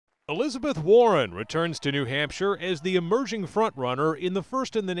Elizabeth Warren returns to New Hampshire as the emerging frontrunner in the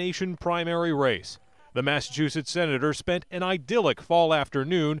first-in-the-nation primary race. The Massachusetts senator spent an idyllic fall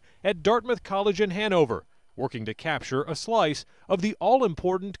afternoon at Dartmouth College in Hanover, working to capture a slice of the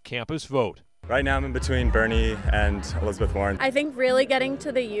all-important campus vote. Right now I'm in between Bernie and Elizabeth Warren. I think really getting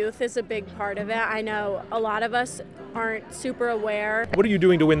to the youth is a big part of it. I know a lot of us aren't super aware. What are you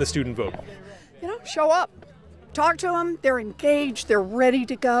doing to win the student vote? Show up. Talk to them, they're engaged, they're ready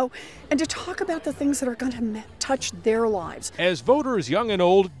to go, and to talk about the things that are going to touch their lives. As voters young and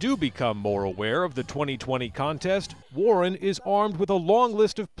old do become more aware of the 2020 contest, Warren is armed with a long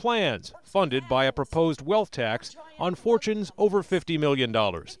list of plans funded by a proposed wealth tax on fortunes over $50 million.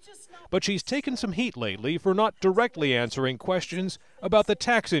 But she's taken some heat lately for not directly answering questions about the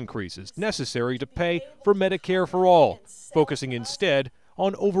tax increases necessary to pay for Medicare for all, focusing instead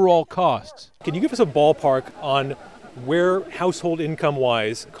on overall costs. Can you give us a ballpark on where household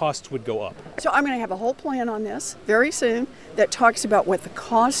income-wise costs would go up? So I'm going to have a whole plan on this very soon that talks about what the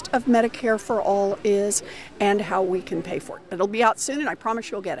cost of Medicare for all is and how we can pay for it. It'll be out soon and I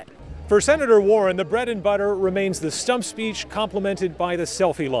promise you'll get it. For Senator Warren, the bread and butter remains the stump speech complemented by the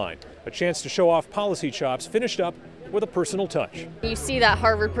selfie line, a chance to show off policy chops finished up with a personal touch. You see that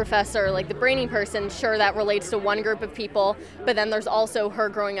Harvard professor, like the brainy person, sure, that relates to one group of people, but then there's also her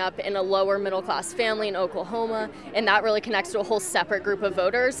growing up in a lower middle class family in Oklahoma, and that really connects to a whole separate group of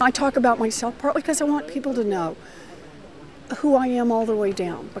voters. I talk about myself partly because I want people to know who I am all the way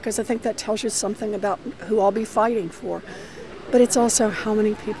down, because I think that tells you something about who I'll be fighting for. But it's also how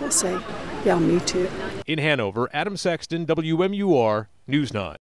many people say, yeah, me too. In Hanover, Adam Sexton, WMUR News 9.